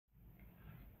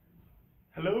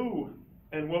Hello,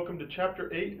 and welcome to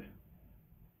Chapter 8.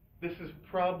 This is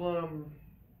problem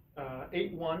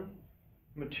 8.1,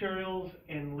 Materials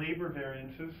and Labor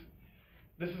Variances.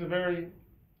 This is a very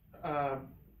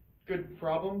good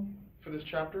problem for this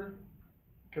chapter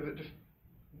because it just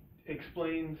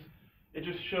explains, it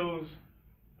just shows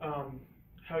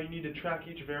how you need to track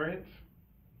each variance.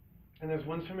 And there's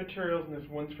ones for materials and there's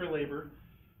ones for labor.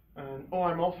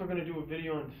 I'm also going to do a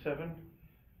video on 7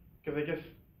 because I guess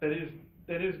that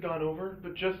is gone over,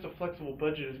 but just a flexible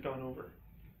budget is gone over.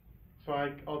 So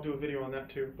I'll do a video on that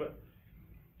too. But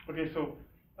okay, so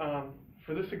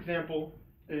for this example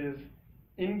is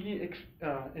Inge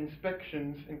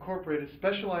Inspections Inc.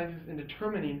 specializes in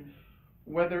determining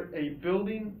whether a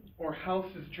building or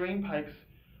house's drain pipes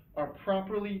are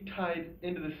properly tied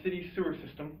into the city sewer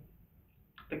system.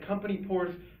 The company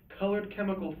pours colored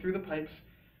chemical through the pipes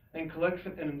and collects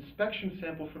an inspection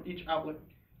sample from each outlet,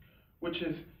 which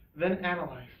is then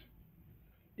analyzed.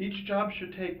 Each job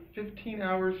should take 15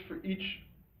 hours for each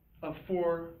of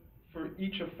four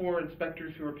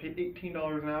inspectors who are paid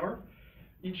 $18 an hour.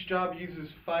 Each job uses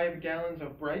 5 gallons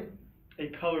of Bright, a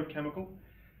colored chemical,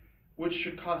 which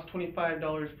should cost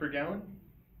 $25 per gallon.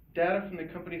 Data from the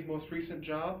company's most recent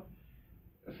job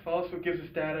as follows. So it gives us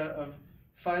data of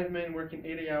 5 men working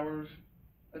 80 hours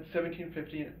at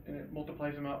 $17.50, and it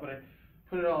multiplies them out, but I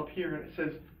put it all up here, and it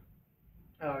says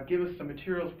give us the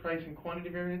materials, price, and quantity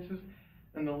variances,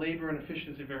 and the labor and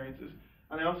efficiency variances.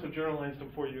 And I also journalized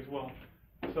them for you as well.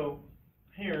 So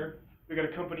here, we got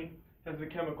a company, has the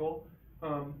chemical.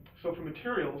 So for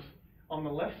materials, on the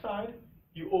left side,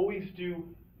 you always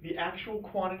do the actual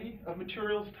quantity of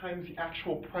materials times the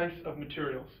actual price of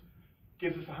materials.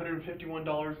 Gives us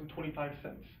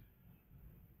 $151.25,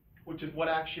 which is what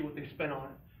they spent on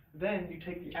it. Then you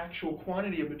take the actual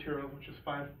quantity of materials, which is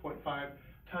 5.5,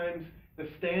 times the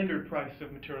standard price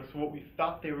of materials, so what we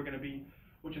thought they were going to be,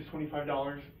 which is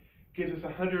 $25, gives us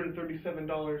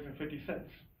 $137.50.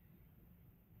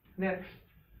 Next,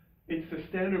 it's the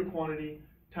standard quantity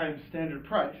times standard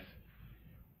price.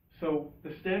 So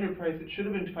the standard price, it should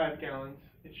have been 5 gallons,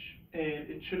 and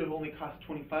it should have only cost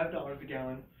 $25 a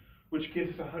gallon, which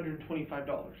gives us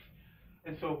 $125.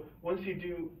 And so once you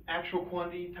do actual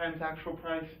quantity times actual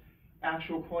price,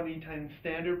 actual quantity times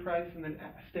standard price, and then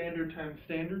standard times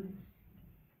standard,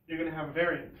 you're going to have a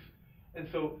variance. And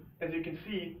so, as you can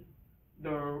see,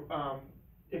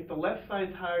 if the left side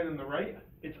is higher than the right,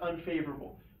 it's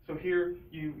unfavorable. So here,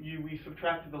 we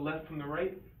subtracted the left from the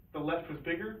right. The left was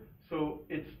bigger, so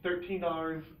it's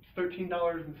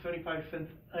 $13.75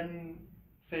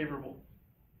 unfavorable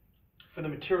for the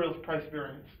materials price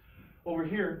variance. Over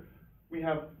here, we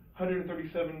have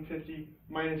 $137.50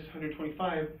 minus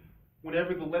 $125.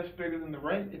 Whenever the left's bigger than the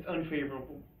right, it's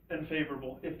unfavorable.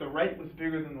 If the right was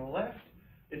bigger than the left,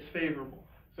 it's favorable.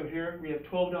 So here we have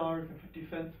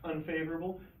 $12.50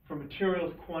 unfavorable for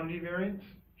materials quantity variance.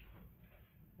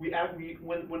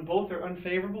 When both are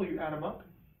unfavorable, you add them up.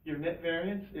 Your net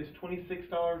variance is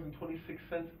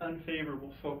 $26.26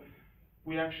 unfavorable. So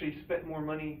we actually spent more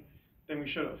money than we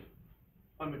should have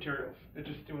on materials. It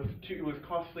was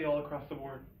costly all across the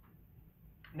board.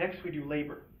 Next, we do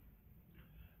labor.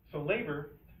 So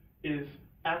labor is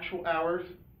actual hours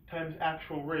times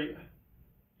actual rate.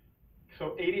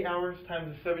 So 80 hours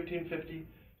times the $17.50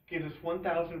 gives us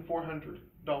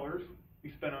 $1,400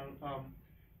 we spent on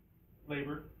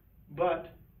labor.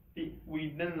 But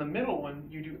then in the middle one,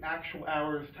 you do actual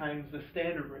hours times the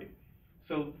standard rate.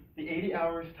 So the 80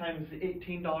 hours times the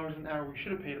 $18 an hour we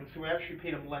should have paid them. So we actually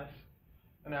paid them less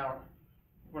an hour.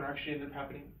 What actually ended up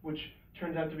happening, which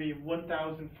turns out to be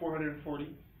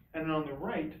 $1,440. And then on the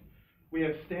right, we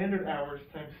have standard hours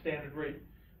times standard rate.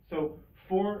 So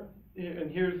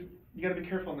you got to be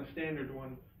careful on the standard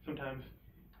one sometimes,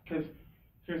 because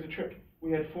here's the trick.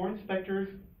 We had 4 inspectors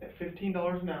at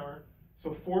 $15 an hour,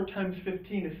 so 4 times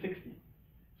 15 is 60.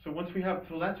 So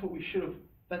that's what we should have.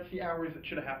 That's the hours that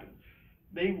should have happened.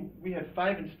 We had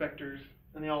 5 inspectors,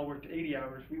 and they all worked 80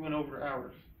 hours. We went over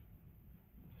hours.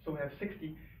 So we have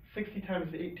 60 times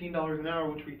the $18 an hour,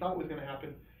 which we thought was going to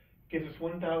happen, gives us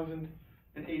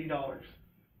 $1,080.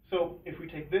 So if we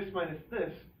take this minus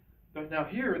this, but now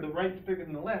here the right's bigger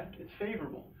than the left, it's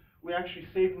favorable. We actually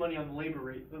saved money on the labor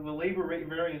rate. The labor rate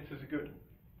variance is good.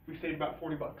 We saved about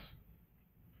 40 bucks.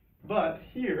 But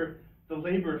here, the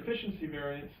labor efficiency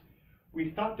variance,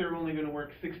 we thought they were only going to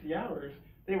work 60 hours.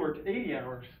 They worked 80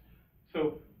 hours.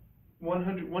 So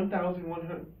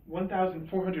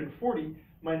 1,440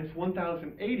 minus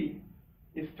 1,080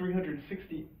 is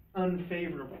 360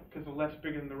 unfavorable because the left's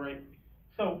bigger than the right.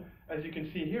 So as you can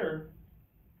see here,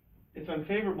 it's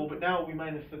unfavorable, but now we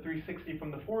minus the 360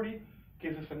 from the 40,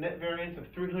 gives us a net variance of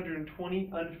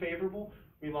 320 unfavorable.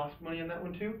 We lost money on that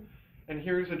one too. And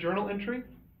here's a journal entry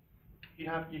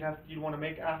you'd want to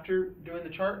make after doing the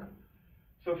chart.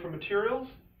 So for materials,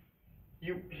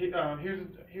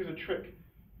 here's a trick.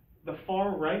 The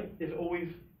far right is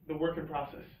always the work in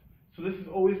process. So this is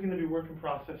always going to be work in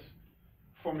process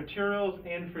for materials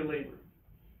and for labor.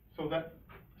 So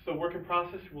work in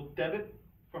process will debit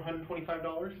for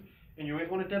 $125, and you always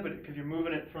want to debit it because you're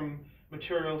moving it from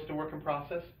materials to work in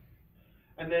process.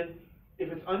 And then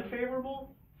if it's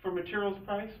unfavorable for materials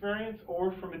price variance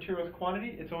or for materials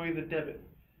quantity, it's always a debit.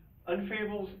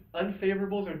 Unfavorables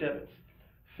are debits.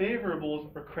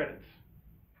 Favorables are credits.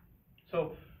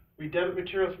 So we debit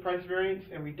materials price variance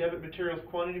and we debit materials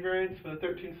quantity variance for the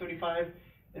 1375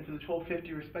 and for the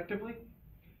 1250 respectively.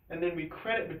 And then we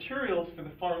credit materials for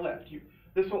the far left.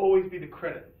 This will always be the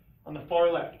credit on the far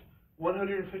left.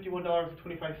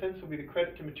 $151.25 will be the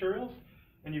credit to materials,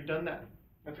 and you've done that.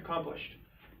 That's accomplished.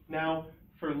 Now,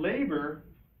 for labor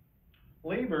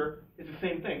is the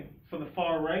same thing. So the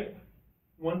far right,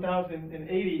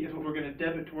 1,080 is what we're going to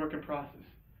debit to work in process.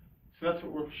 So that's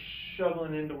what we're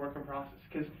shoveling into work in process,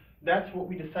 because that's what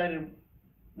we decided.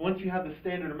 Once you have the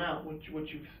standard amount, what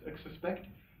you suspect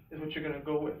is what you're going to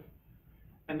go with.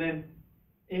 And then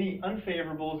any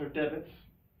unfavorables or debits,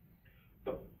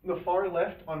 the far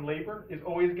left on labor is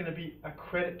always going to be a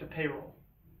credit to payroll.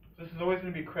 So this is always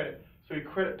going to be a credit. So we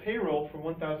credit payroll for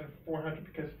 1,400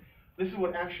 because this is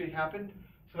what actually happened.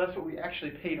 So that's what we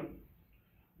actually paid them.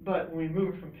 But when we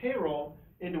move it from payroll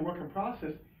into work in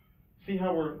process, see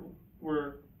how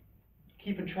we're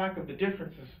keeping track of the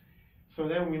differences. So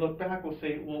then when we look back, we'll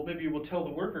say, well, maybe we'll tell the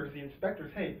workers, the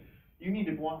inspectors, hey, you need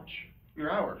to watch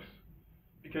your hours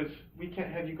because we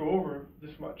can't have you go over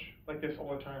this much like this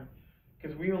all the time.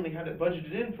 Because we only had it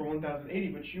budgeted in for 1,080,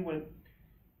 but you went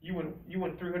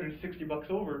 360 bucks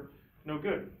over. No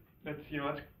good. That's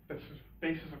the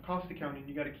basis of cost accounting.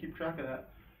 You got to keep track of that.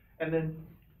 And then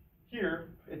here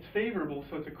it's favorable,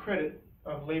 so it's a credit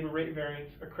of labor rate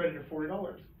variance, a credit of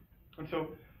 $40. And so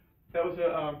that was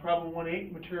a problem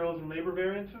 1.8, materials and labor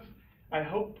variances. I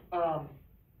hope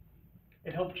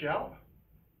it helped you out.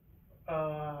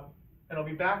 And I'll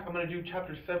be back. I'm going to do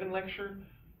chapter 7 lecture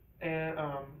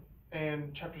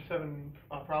and chapter 7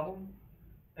 problem.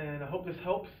 And I hope this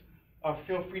helps.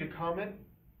 Feel free to comment,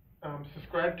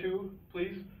 subscribe to,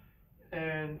 please,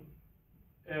 and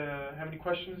have any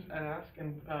questions and ask,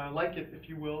 and like it if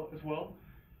you will as well.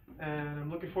 And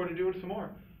I'm looking forward to doing some more.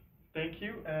 Thank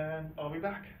you, and I'll be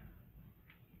back.